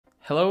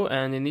Hello,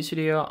 and in this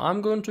video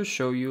I'm going to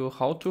show you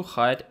how to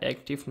hide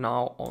Active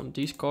Now on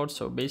Discord.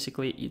 So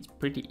basically it's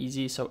pretty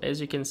easy. So as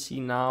you can see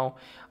now,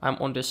 I'm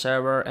on the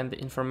server and the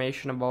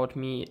information about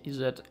me is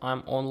that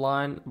I'm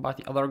online, but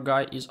the other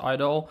guy is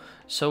idle.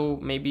 So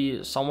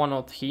maybe someone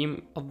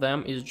of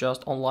them is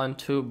just online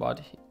too,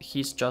 but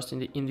he's just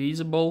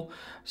invisible.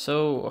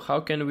 So how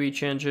can we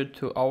change it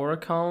to our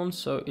account?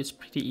 So it's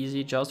pretty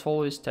easy, just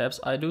follow the steps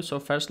I do. So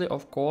firstly,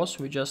 of course,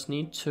 we just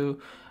need to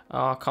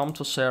come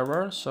to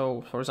server,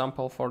 so for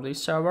example for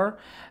this server,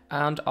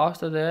 and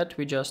after that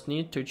we just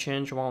need to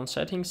change one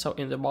setting. So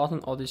in the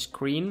bottom of the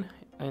screen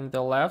in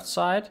the left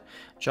side,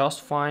 just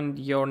find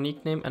your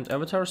nickname and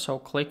avatar, so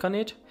click on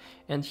it,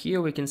 and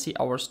here we can see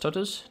our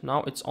status.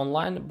 Now it's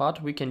online,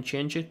 but we can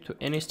change it to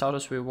any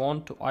status we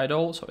want, to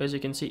idle. So as you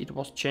can see, it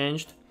was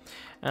changed.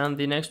 And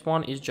the next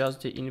one is just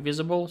the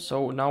invisible,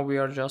 so now we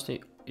are just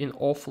in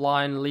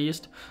offline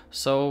list.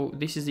 So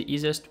this is the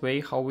easiest way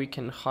how we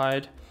can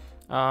hide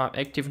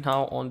Active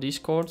Now on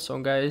Discord. So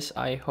guys,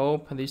 I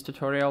hope this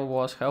tutorial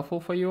was helpful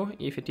for you.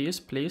 If it is,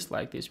 please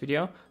like this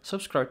video,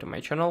 subscribe to my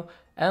channel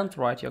and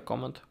write your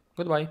comment.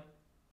 Goodbye.